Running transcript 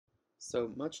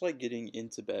So much like getting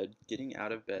into bed, getting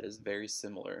out of bed is very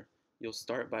similar. You'll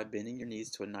start by bending your knees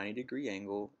to a 90-degree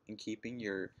angle and keeping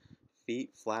your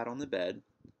feet flat on the bed.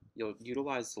 You'll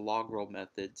utilize the log roll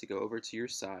method to go over to your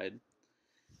side.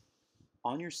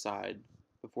 On your side,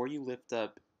 before you lift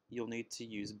up, you'll need to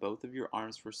use both of your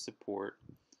arms for support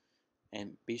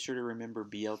and be sure to remember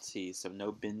BLT, so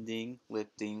no bending,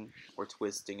 lifting, or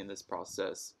twisting in this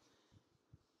process.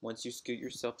 Once you scoot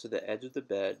yourself to the edge of the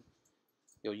bed,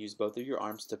 you'll use both of your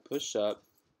arms to push up.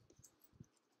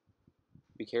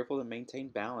 Be careful to maintain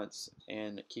balance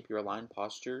and keep your aligned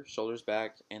posture, shoulders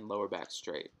back, and lower back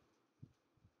straight.